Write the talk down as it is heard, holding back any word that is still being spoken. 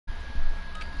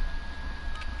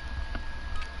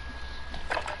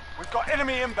Got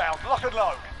enemy inbound, lock and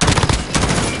load.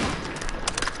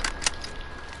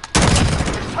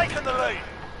 We've taken the lead.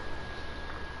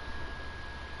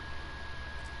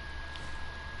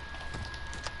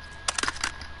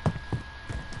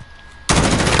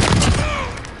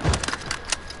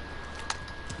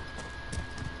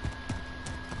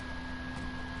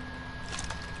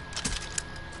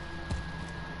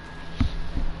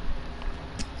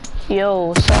 Yo,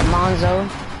 what's up, Monzo?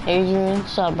 Adrian,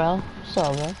 what's up, bro? What's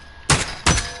up, bro?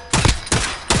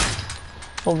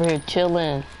 Over here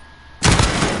chillin'.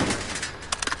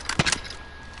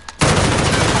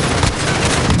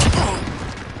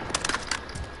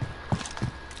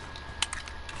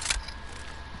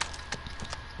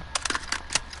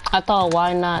 I thought,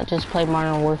 why not just play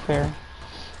Modern Warfare?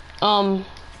 The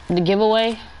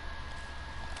giveaway.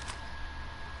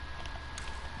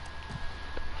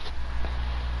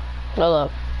 Hold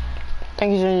up.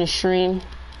 Thank you for the stream.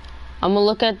 I'm gonna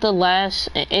look at the last,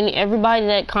 and everybody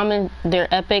that commented their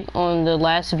epic on the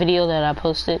last video that I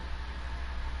posted.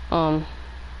 I'm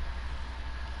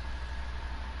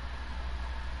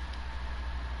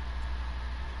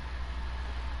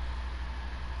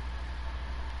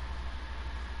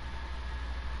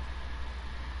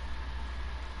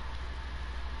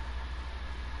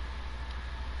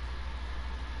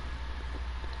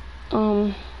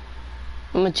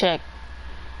gonna check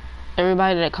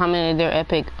everybody that commented their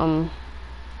epic. I'm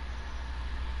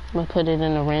gonna put it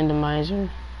in a randomizer.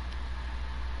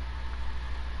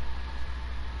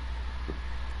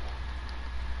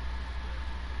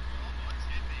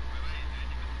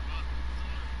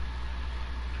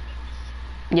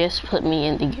 Yes, put me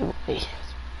in the giveaway,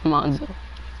 Monzo.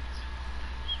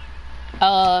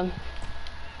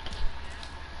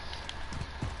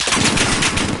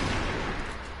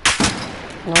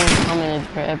 No one commented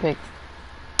for epic.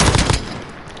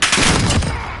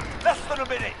 Less than a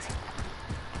minute.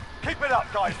 Keep it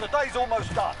up, guys. The day's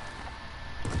almost done.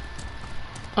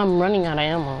 I'm running out of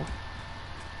ammo.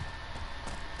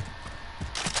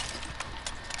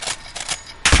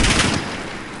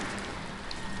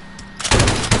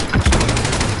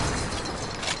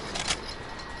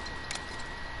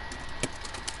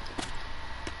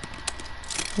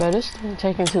 But this thing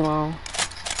taking too long.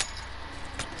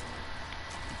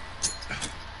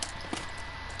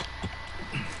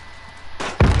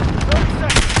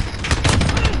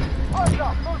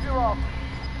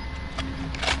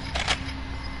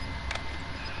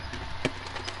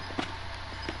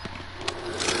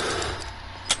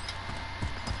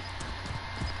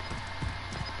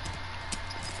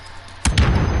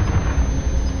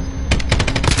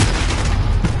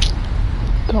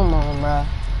 Come on, bruh.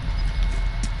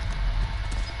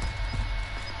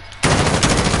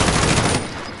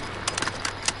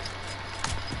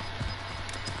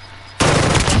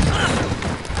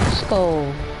 Let's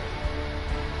go.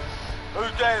 Who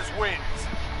dares wins?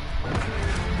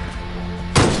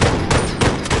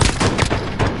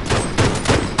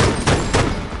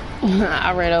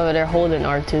 I ran over there holding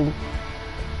R2.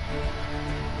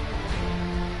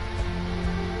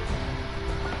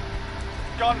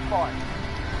 Gunfight.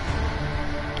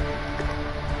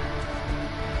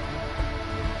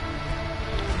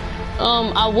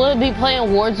 I would be playing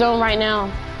Warzone right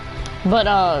now, but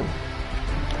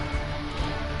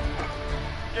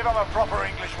Give them a proper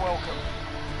English welcome.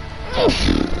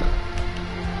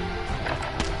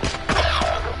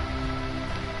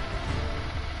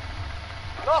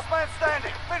 Last man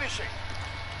standing, finishing.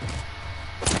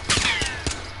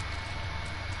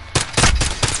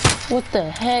 what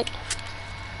the heck?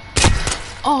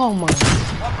 Oh my.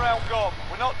 One round gone.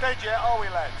 We're not dead yet, are we,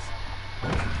 lads?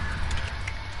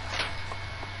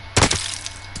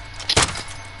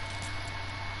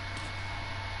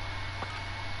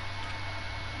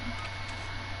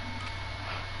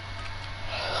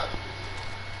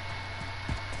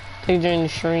 They during the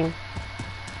stream.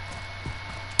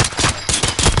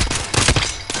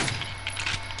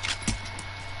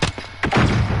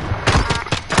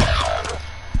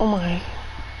 Oh my.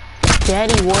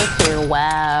 Daddy Warfare,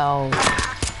 wow.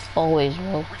 Always,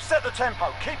 bro. We've set the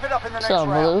tempo. Keep it up in the What's next up,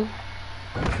 round.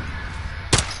 Blue?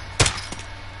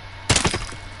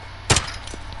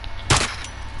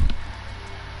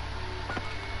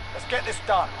 Let's get this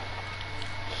done.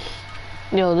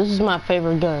 Yo, this is my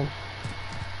favorite gun.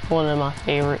 One of my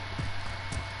favorite.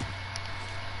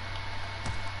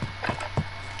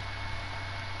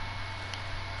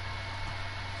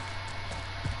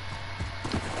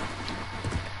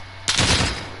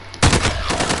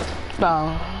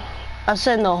 I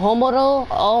said no homo though?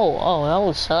 Oh, that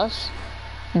was sus.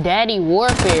 Daddy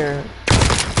Warfare.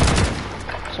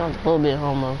 Sounds a little bit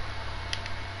homo.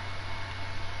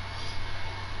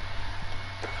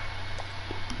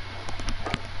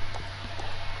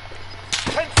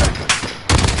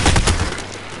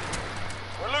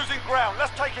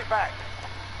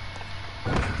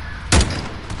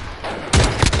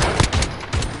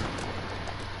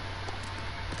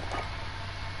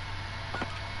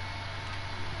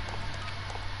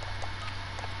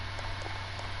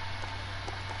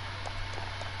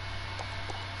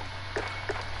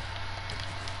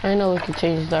 I know we can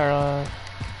change our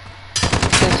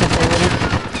sensitivity.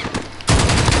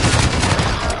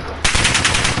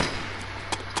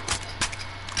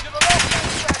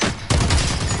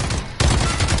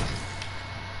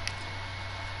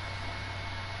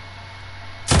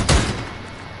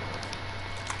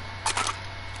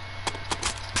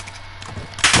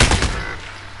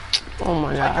 Oh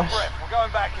my gosh. We're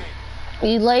going back in.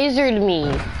 He lasered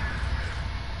me.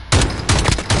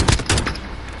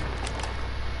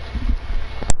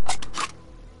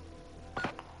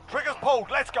 Triggers pulled,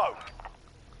 let's go.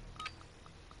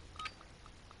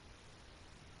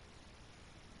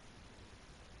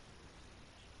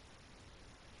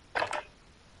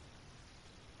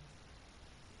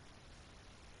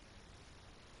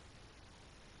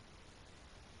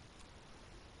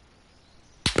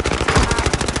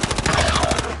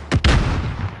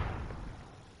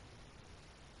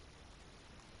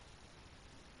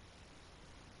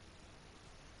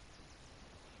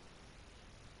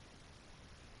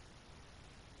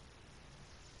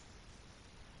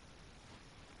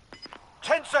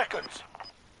 Ten seconds.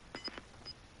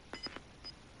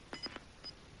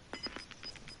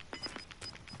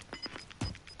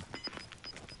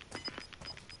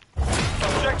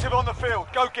 Objective on the field.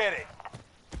 Go get it.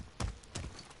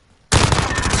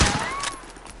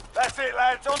 That's it,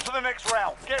 lads. On to the next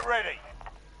round. Get ready.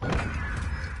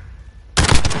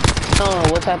 Oh,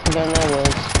 what type of gun that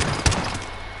was?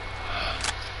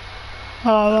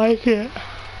 I like it.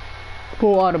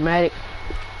 Full automatic.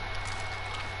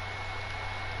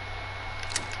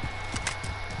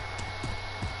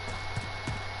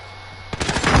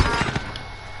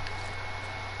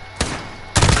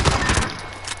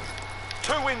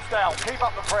 Down. Keep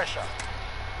up the pressure.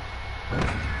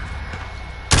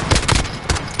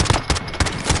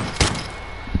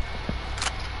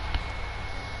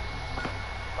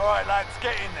 All right, lads,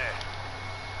 get in there.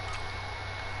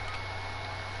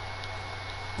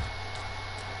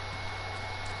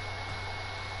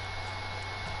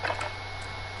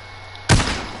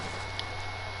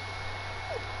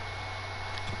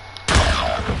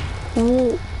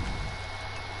 Ooh.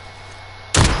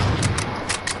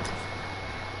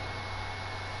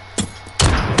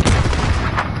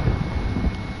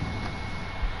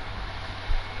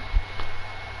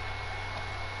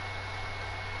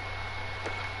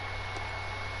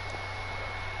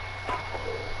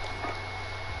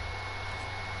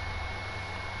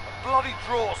 Bloody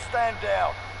draw, stand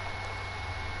down.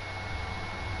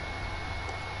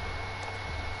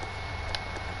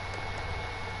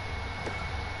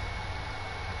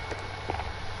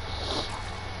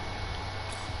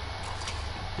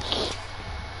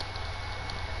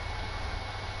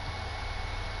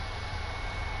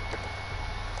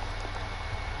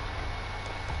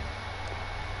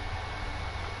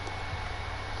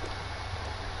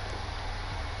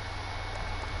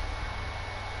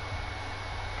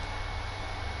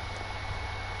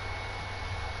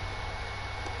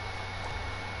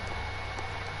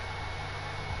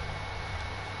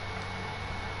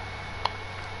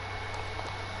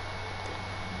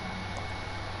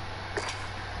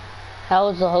 How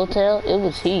was the hotel? It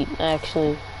was heat,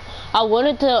 actually. I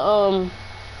wanted to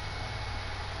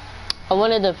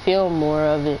film more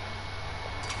of it,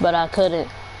 but I couldn't.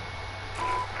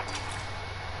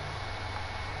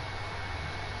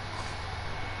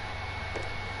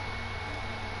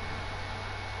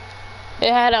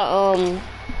 It had a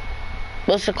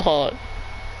what's it called?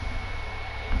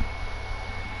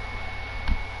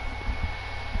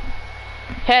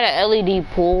 Had an LED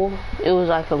pool. It was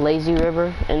like a lazy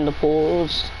river in the pool.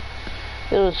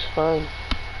 It was fun.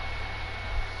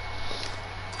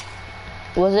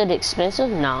 Was it expensive?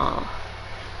 Nah,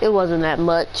 it wasn't that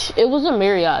much. It was a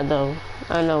Marriott though.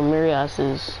 I know Marriott's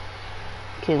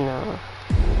can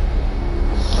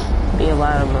be a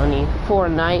lot of money for a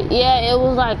night. Yeah, it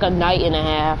was like a night and a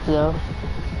half though.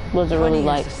 Wasn't really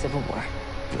like Civil War.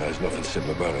 There's nothing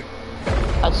simple about it.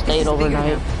 I stayed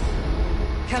overnight.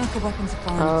 Chemical weapons have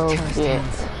fallen into terrorist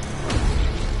hands.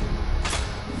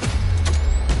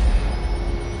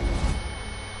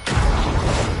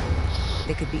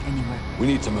 They could be anywhere. We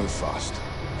need to move fast.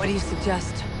 What do you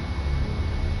suggest?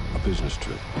 A business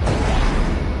trip.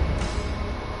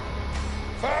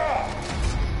 Farah!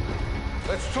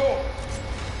 Let's talk.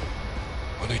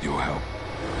 I need your help.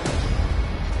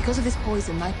 Because of this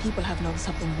poison, my people have known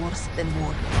something worse than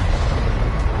war.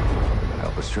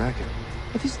 Help us track it.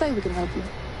 If you stay, we can help you.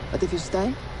 But if you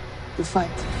stay, you fight.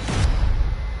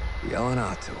 Yelling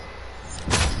out to.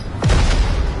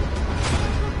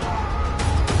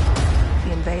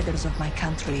 The invaders of my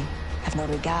country have no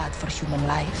regard for human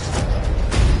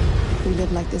life. We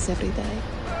live like this every day.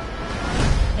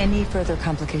 Any further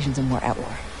complications and we're at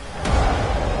war.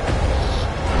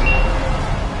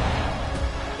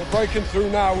 We're breaking through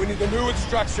now. We need a new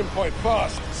extraction point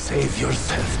fast. Save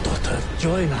yourself, daughter.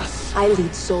 Join us. I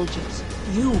lead soldiers.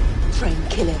 You train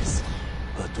killers.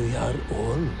 But we are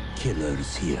all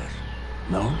killers here.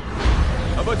 No?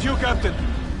 How about you, Captain?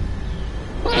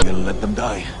 I'm gonna let them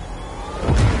die.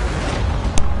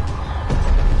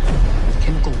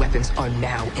 Chemical weapons are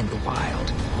now in the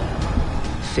wild.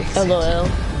 Fix it. LOL.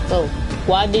 Oh,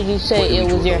 why did you say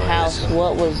it was your house?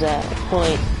 What was that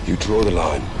point? You draw the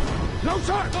line. No,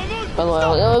 sir!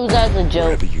 LOL. It was as a joke.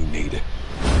 Wherever you need it.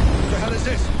 What the hell is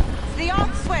this? The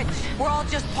arc switch. We're all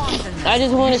just pawns in this. I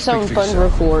just wanted something fun to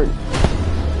record.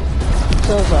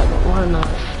 So I was like, why not?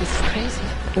 This is crazy.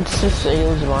 It's just, it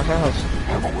was my house.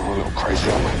 Yeah, but we're a little crazy,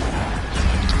 aren't we?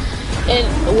 And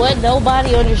what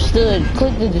nobody understood,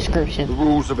 click the The description.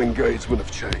 rules of engagement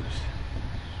have changed.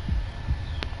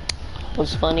 It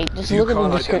was funny. Just You look at the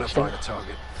can't description. identify the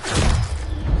target.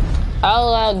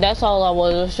 That's all I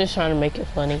was just trying to make it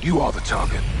funny. You are the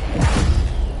target.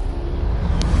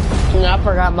 And I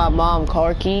forgot my mom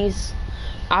car keys.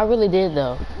 I really did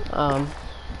though.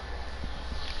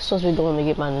 Supposed to be going to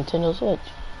get my Nintendo Switch.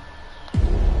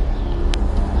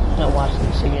 Not watch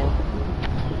this again.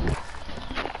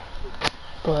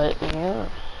 But yeah.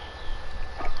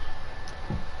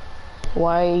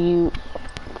 Why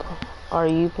are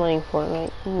you playing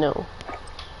Fortnite? No.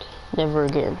 Never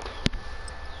again.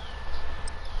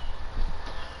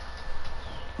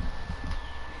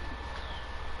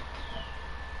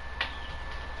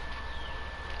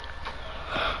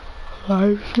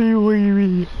 Live stream? What do you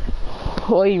mean?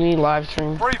 What do you mean live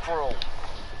stream? Free for all.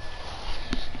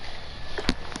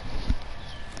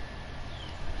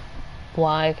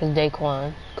 Why? Because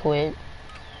Daquan quit.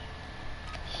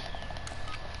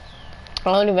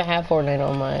 I don't even have Fortnite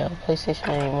on my PlayStation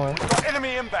anymore. Got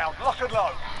enemy inbound. Lock and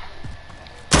load.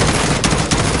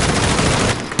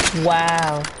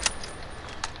 Wow.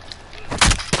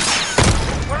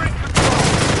 We're in control.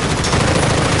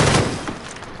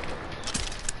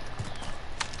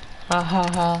 Ha ha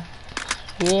ha.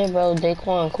 Yeah, bro,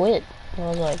 Daquan quit. I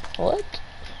was like, what?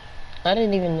 I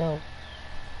didn't even know.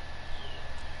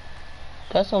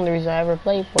 That's the only reason I ever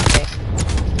played Fortnite.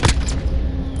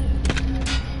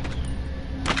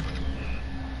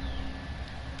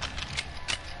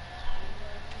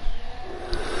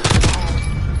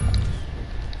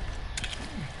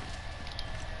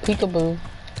 Peekaboo.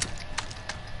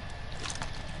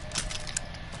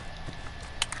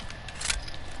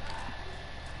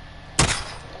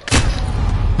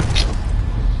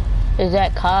 Is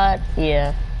that COD?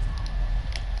 Yeah.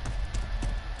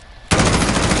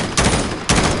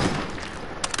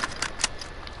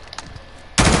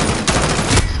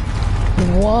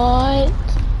 What?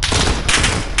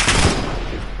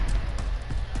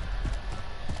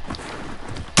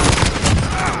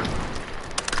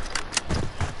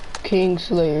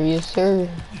 Kingslayer, yes sir.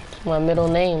 It's my middle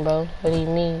name, bro. What do you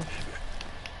mean?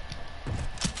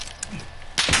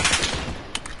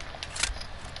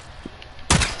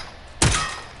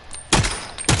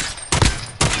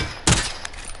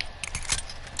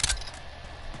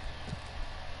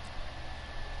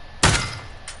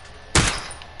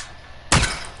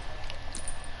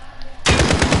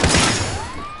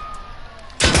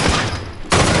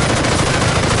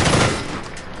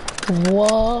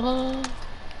 What?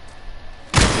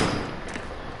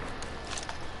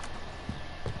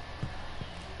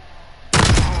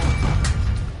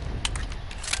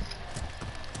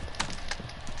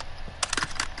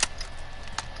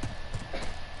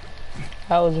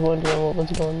 I was wondering what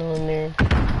was going on there.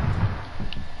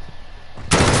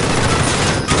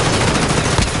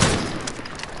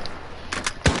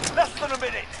 Less than a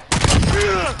minute.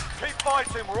 Keep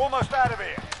fighting. We're almost out of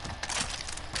here.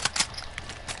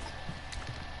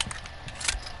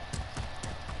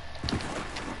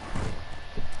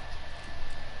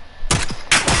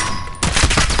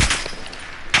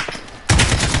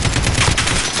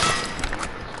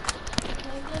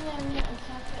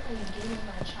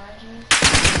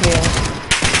 Yeah.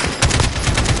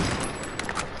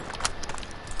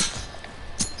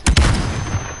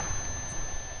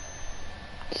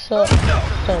 What's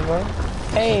up, bro?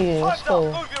 Hey, let's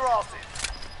go. Move your asses.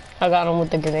 I got him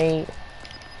with the grenade.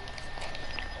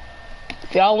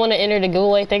 If y'all want to enter the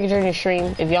giveaway, thank you for the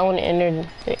stream. If y'all want to enter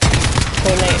the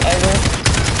Fortnite ever,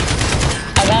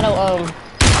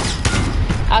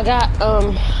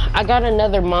 I got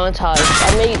another montage.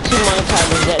 I made 2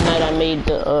 montages that night. I made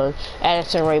the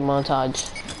Addison Rae montage.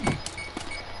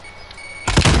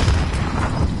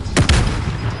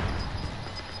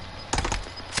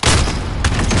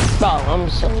 Bro, I'm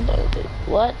so done with it.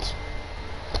 What?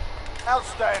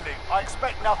 Outstanding. I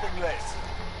expect nothing less.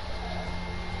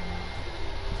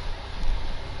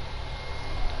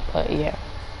 But yeah.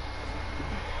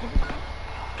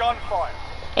 Gunfire.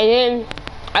 And then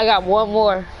I got one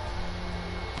more.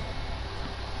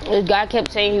 This guy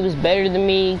kept saying he was better than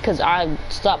me because I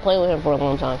stopped playing with him for a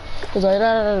long time. He's like,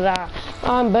 da, da, da, da.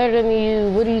 I'm better than you.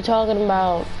 What are you talking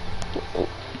about?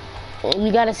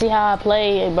 You gotta see how I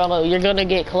play, bro. You're gonna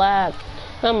get clapped.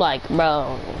 I'm like,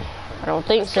 bro, I don't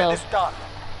think so. Get this done.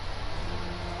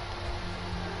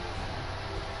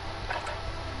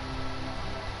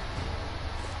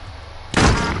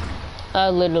 I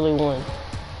literally won.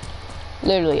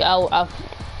 Literally, I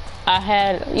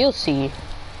had. You'll see.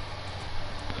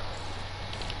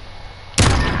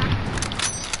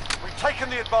 We've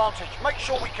taken the advantage. Make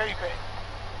sure we keep it.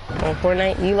 On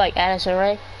Fortnite, you like Addison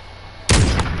Rae?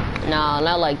 Nah,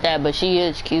 not like that, but she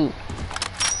is cute.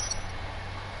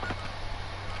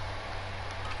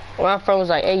 My friend was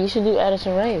like, hey, you should do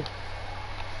Addison Rae.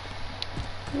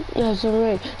 Addison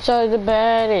Rae. Sorry, the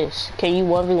baddest. Can you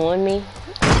 1v1 me?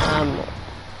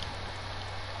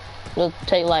 It'll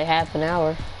take like half an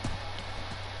hour.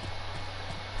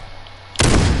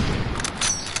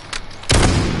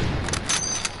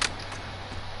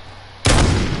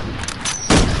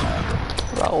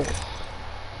 Bro.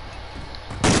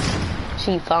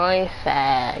 She fine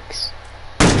facts.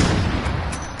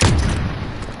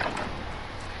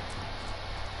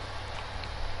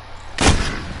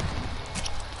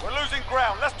 We're losing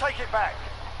ground. Let's take it back.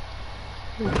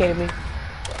 You kidding me?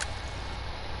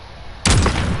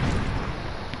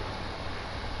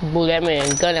 Blew that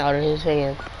man's gun out of his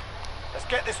hand. Let's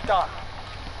get this done.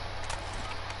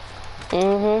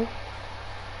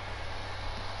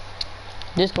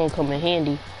 This gonna come in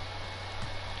handy.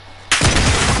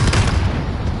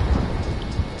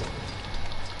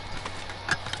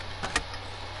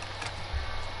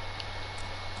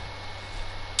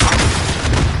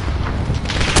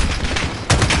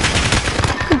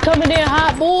 We coming in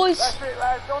hot, boys. That's it,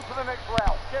 lads. On to the next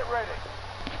round. Get ready.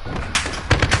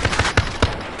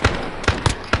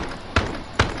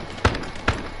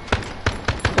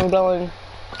 I'm going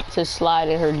to slide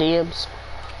in her DMs.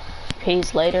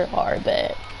 Peace later. Alright,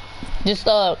 bet. Just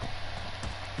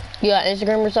you got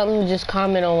Instagram or something? Just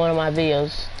comment on one of my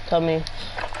videos. Tell me.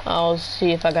 I'll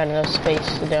see if I got enough space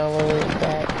to download it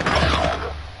back.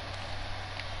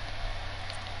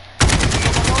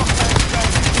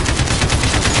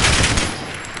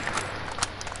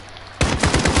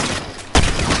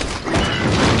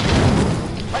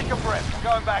 Take a breath. I'm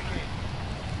going back in.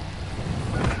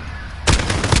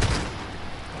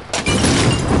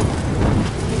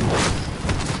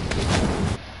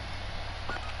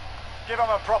 Give them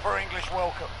a proper English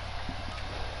welcome.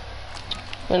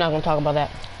 We're not gonna talk about that.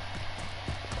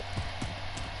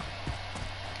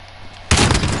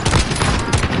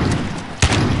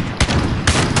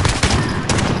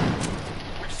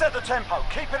 We've set the tempo.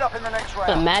 Keep it up in the next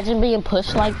round. Imagine being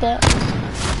pushed like that.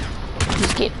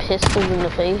 Just get pistoled in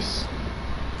the face.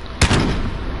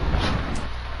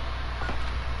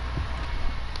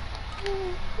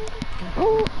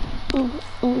 Ooh, ooh,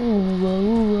 ooh,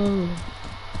 ooh, ooh.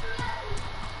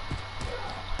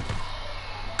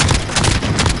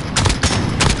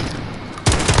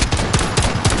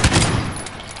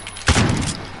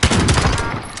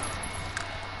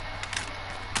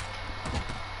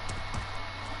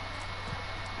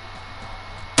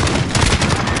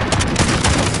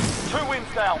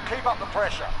 Down. Keep up the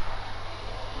pressure.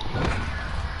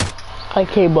 I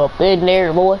came up in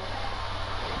there, boy.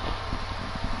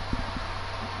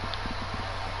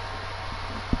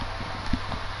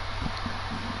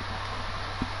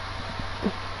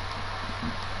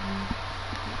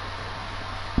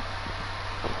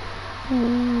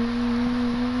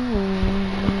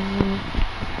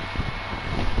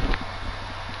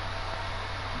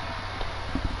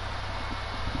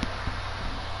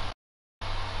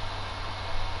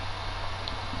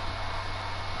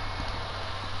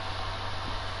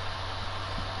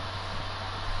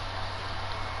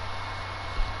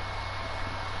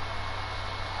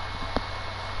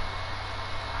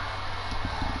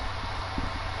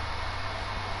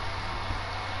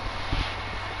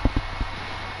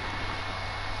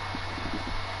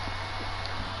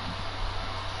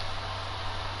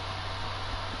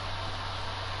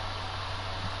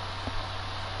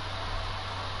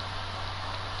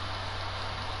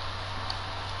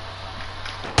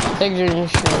 Exit and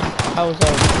shit. I was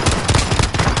like,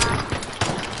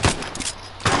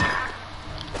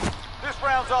 this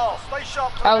round's ours. Stay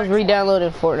sharp. I was re-downloading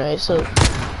Fortnite, so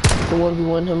the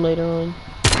 1v1 him later on.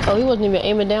 Oh, he wasn't even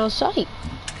aiming down sight.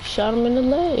 Shot him in the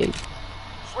leg.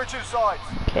 Switching sides.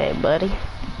 Okay, buddy.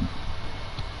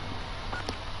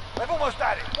 They've almost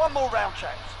had it. One more round,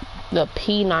 chaps. The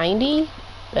P90?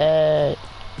 Bad.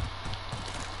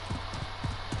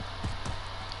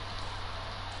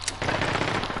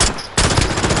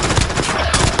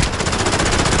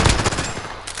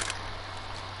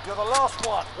 You're the last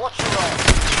one. Watch your eye.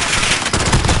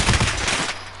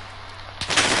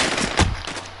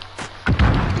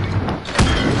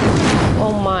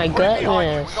 Oh my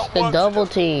goodness. The double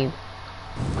team.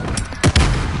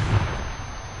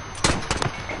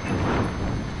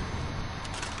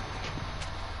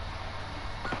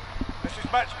 This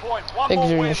is match point. One Big more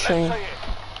zoom win. Let's see machine. it.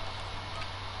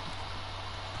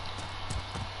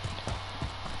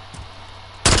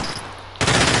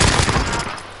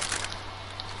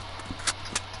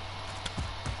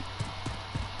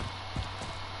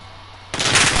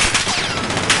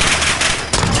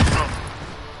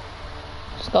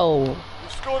 Let's go. You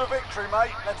scored a victory,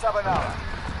 mate. Let's have another.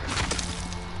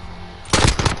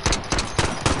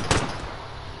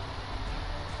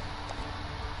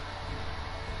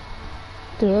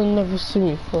 They'll never see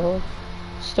me fall.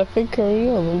 Stephen Curry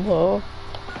on the ball.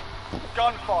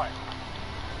 Gunfight.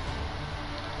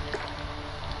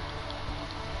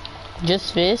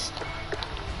 Just fist.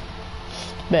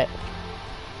 Bet.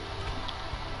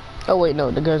 Oh wait, no,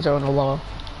 the guns are on the wall.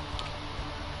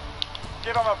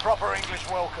 Give them a proper English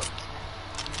welcome.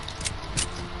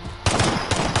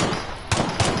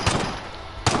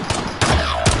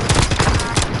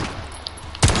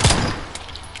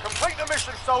 Complete the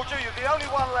mission, soldier. You're the only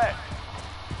one left.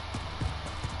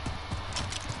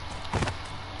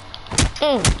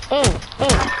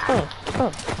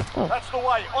 That's the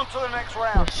way. On to the next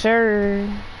round. Sure.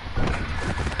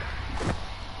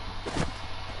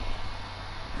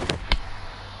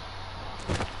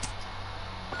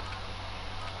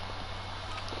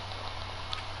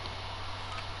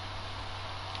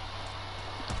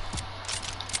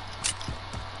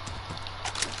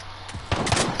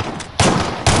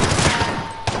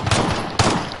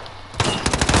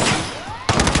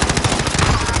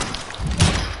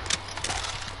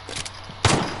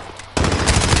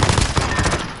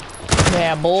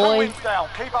 Yeah, 2 boy. wins down.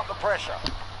 Keep up the pressure.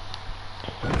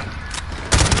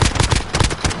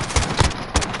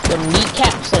 The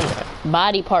kneecaps and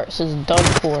body parts is done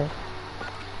for.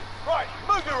 Right,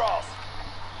 move your ass.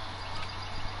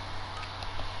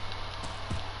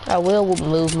 I will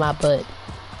move my butt.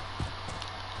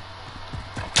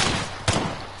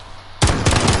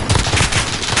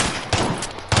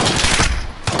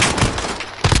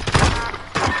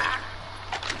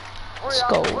 Let's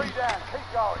go. 3 down.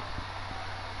 Keep going.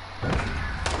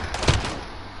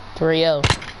 3-0.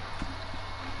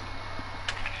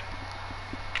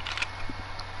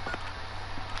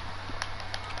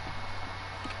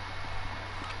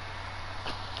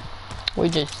 We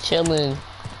just chilling.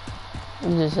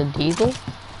 Is this a deagle?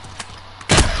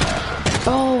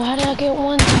 Oh, how did I get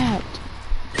one tapped?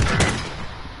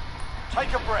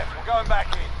 Take a breath. We're going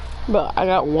back in. Bro, I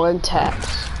got one tapped.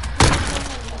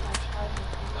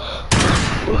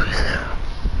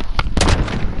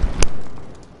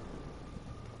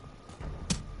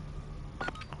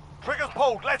 Triggers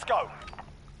pulled. Let's go.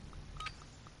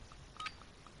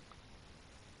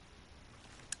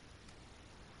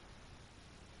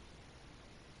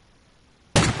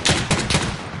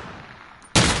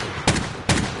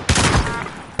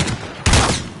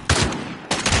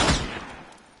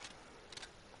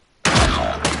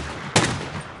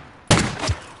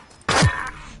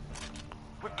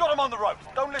 We've got them on the ropes.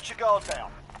 Don't let your guard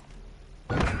down.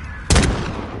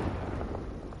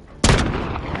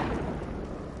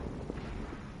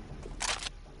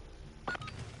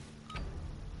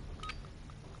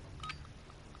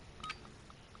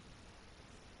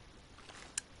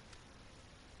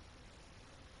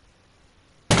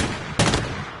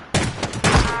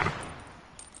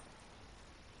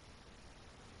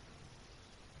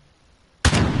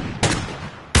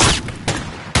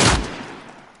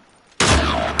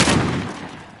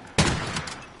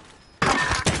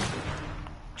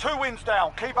 Two wins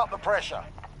down. Keep up the pressure.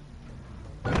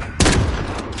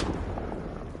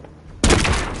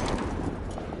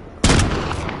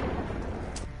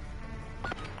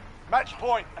 Match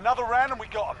point. Another round and we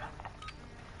got them.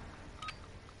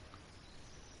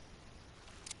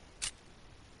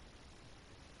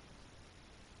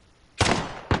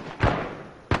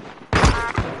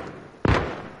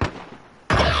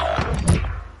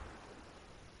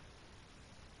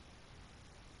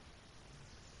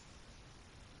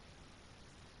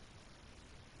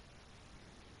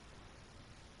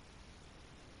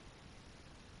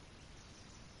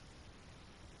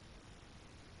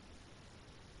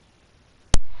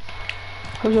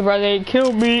 I'm surprised they didn't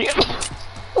kill me.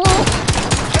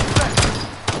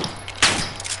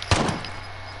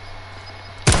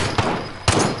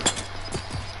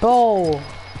 Oh.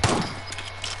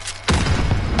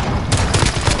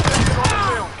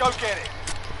 Go get it.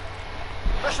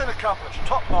 Mission accomplished.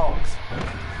 Top marks.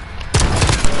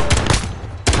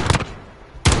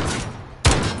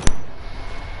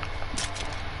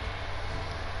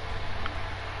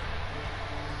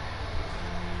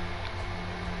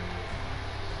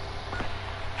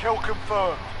 Kill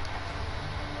confirmed.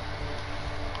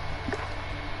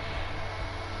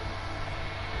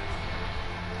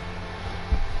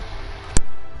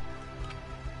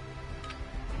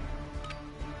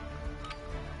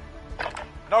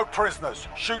 No prisoners.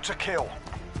 Shoot to kill.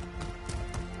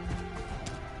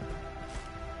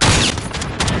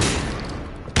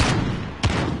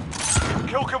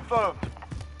 Kill confirmed.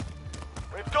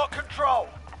 We've got control.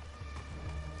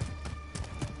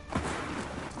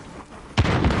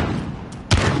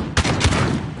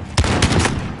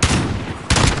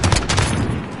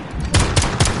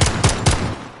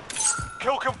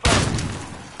 Kill confirmed.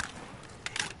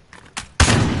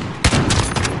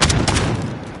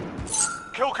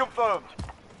 Kill confirmed.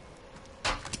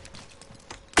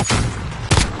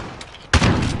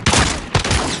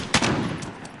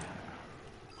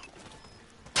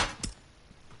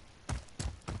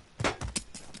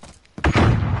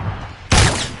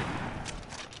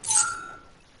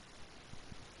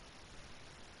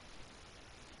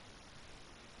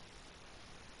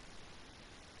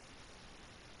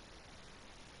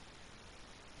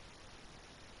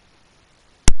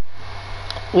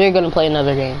 We're gonna play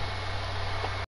another game.